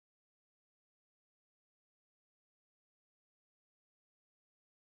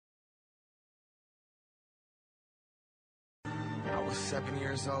was 7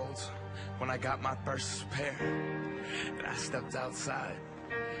 years old when I got my first pair, and I stepped outside,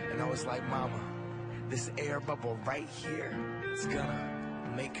 and I was like, Mama, this air bubble right here is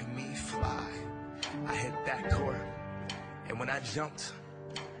gonna make me fly. I hit that court, and when I jumped,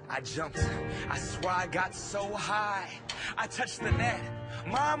 I swear I got so high, I touched the net.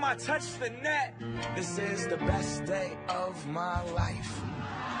 Mom, I touched the net. This is the best day of my life.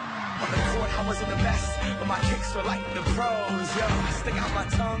 On the court, I wasn't the best, but my kicks were like the pros, yo. I stick out my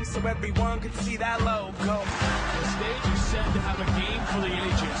tongue so everyone could see that logo. The stage is set to have a game for the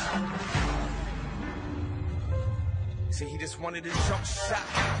ages. See, he just wanted his jump shot,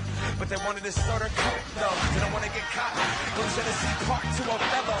 but they wanted his starter cut, though. They don't want to get caught. Go Genesee Park to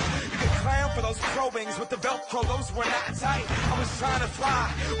Othello. You could clown for those probings with the Velcro, those were not tight. I was trying to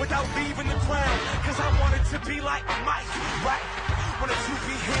fly without leaving the ground, cause I wanted to be like Mike, right? Wanted to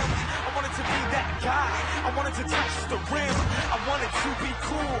be him, I wanted to be that guy. I wanted to touch the rim, I wanted to be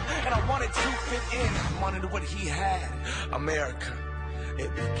cool, and I wanted to fit in. I wanted what he had. America, it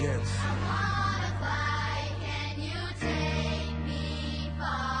begins. I wanna fly, can you take me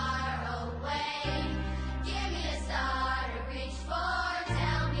far away? Give me a star to reach for,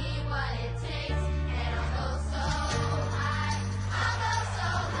 tell me what it takes, and I'll go so high, I'll go so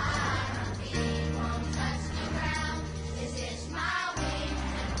high, my feet won't touch the ground, just itch my wings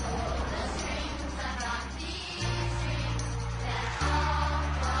and pull the strings, I got these strings that all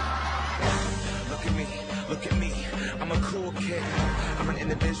fall. Look at me, I'm a cool kid, I'm an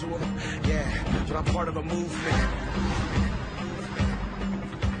individual, yeah, but I'm part of a movement.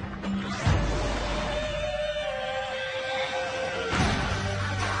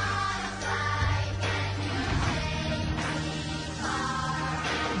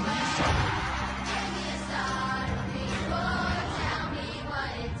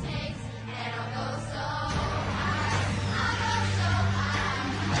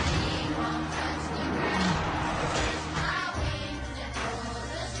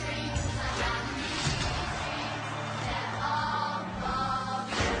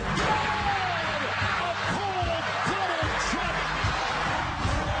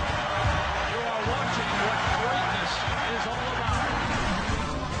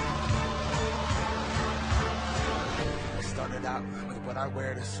 Out with what I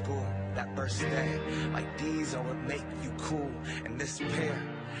wear to school that first day, like these are what make you cool, and this pair,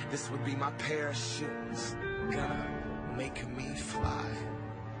 this would be my parachutes, gonna make me fly.